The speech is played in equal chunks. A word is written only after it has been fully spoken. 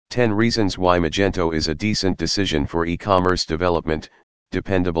10 reasons why Magento is a decent decision for e-commerce development,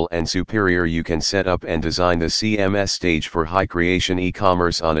 dependable and superior. You can set up and design the CMS stage for high creation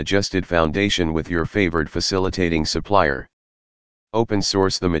e-commerce on adjusted foundation with your favored facilitating supplier. Open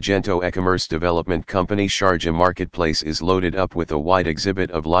source. The Magento e-commerce development company Sharjah marketplace is loaded up with a wide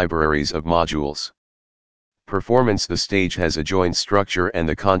exhibit of libraries of modules. Performance. The stage has a joint structure and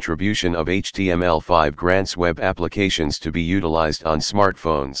the contribution of HTML5 grants web applications to be utilized on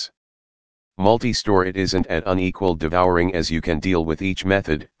smartphones. Multi-store. It isn't at unequal devouring as you can deal with each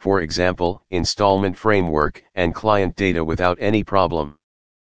method, for example, installment framework and client data without any problem.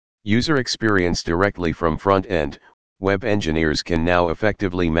 User experience. Directly from front end, web engineers can now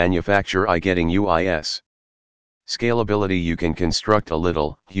effectively manufacture getting UIs. Scalability. You can construct a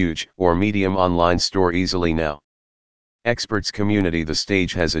little, huge, or medium online store easily now. Experts community. The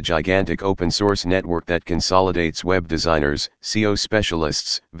stage has a gigantic open source network that consolidates web designers, SEO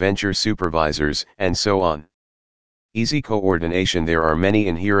specialists, venture supervisors, and so on. Easy coordination. There are many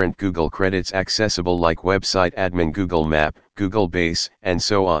inherent Google credits accessible like website admin, Google Map, Google Base, and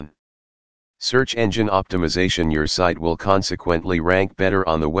so on. Search engine optimization. Your site will consequently rank better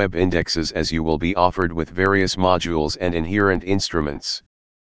on the web indexes as you will be offered with various modules and inherent instruments.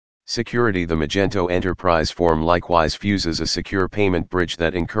 Security. The Magento Enterprise form likewise fuses a secure payment bridge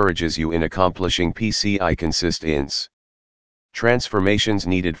that encourages you in accomplishing PCI consistence. Transformations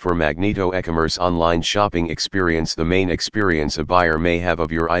needed for Magento e-commerce online shopping experience. The main experience a buyer may have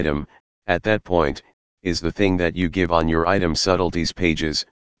of your item, at that point, is the thing that you give on your item. Subtleties. Pages,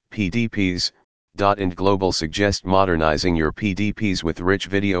 PDPs, and Global suggest modernizing your PDPs with rich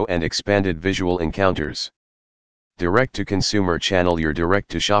video and expanded visual encounters. Direct-to-consumer channel. Your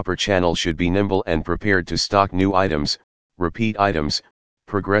direct-to-shopper channel should be nimble and prepared to stock new items, repeat items,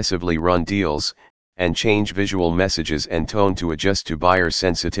 progressively run deals, and change visual messages and tone to adjust to buyer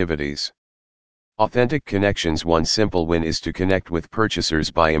sensitivities. Authentic connections. One simple win is to connect with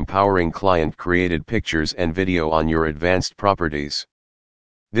purchasers by empowering client-created pictures and video on your advanced properties.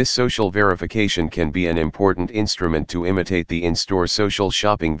 This social verification can be an important instrument to imitate the in-store social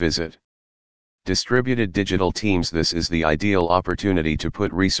shopping visit. Distributed digital teams. This is the ideal opportunity to put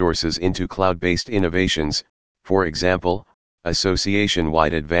resources into cloud-based innovations, for example,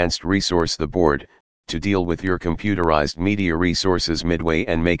 association-wide advanced resource the board, to deal with your computerized media resources midway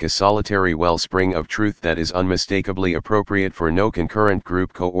and make a solitary wellspring of truth that is unmistakably appropriate for no concurrent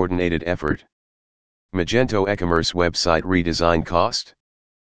group coordinated effort. Magento e-commerce website redesign. Cost.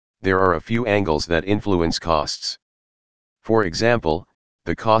 There are a few angles that influence costs. For example,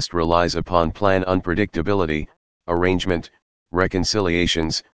 the cost relies upon plan unpredictability, arrangement,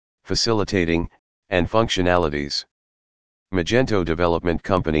 reconciliations, facilitating, and functionalities. Magento Development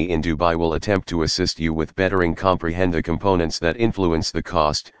Company in Dubai will attempt to assist you with bettering comprehend the components that influence the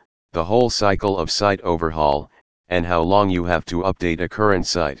cost, the whole cycle of site overhaul, and how long you have to update a current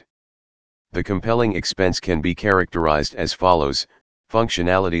site. The compelling expense can be characterized as follows.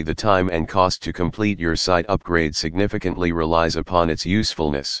 Functionality. The time and cost to complete your site upgrade significantly relies upon its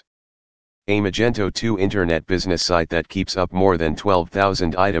usefulness. A Magento 2 internet business site that keeps up more than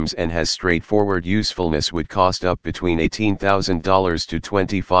 12,000 items and has straightforward usefulness would cost up between $18,000 to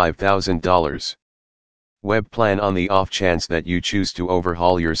 $25,000. Web plan. On the off chance that you choose to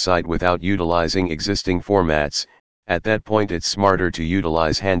overhaul your site without utilizing existing formats, at that point it's smarter to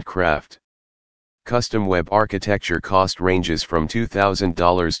utilize handcraft. Custom web architecture. Cost ranges from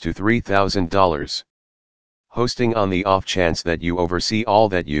 $2,000 to $3,000. Hosting. On the off chance that you oversee all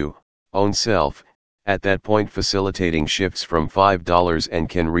that you own self, at that point facilitating shifts from $5 and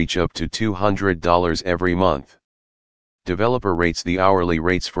can reach up to $200 every month. Developer rates. The hourly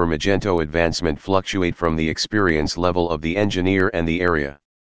rates for Magento advancement fluctuate from the experience level of the engineer and the area.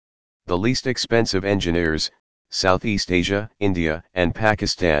 The least expensive engineers, Southeast Asia, India, and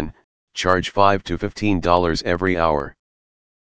Pakistan, charge $5 to $15 every hour.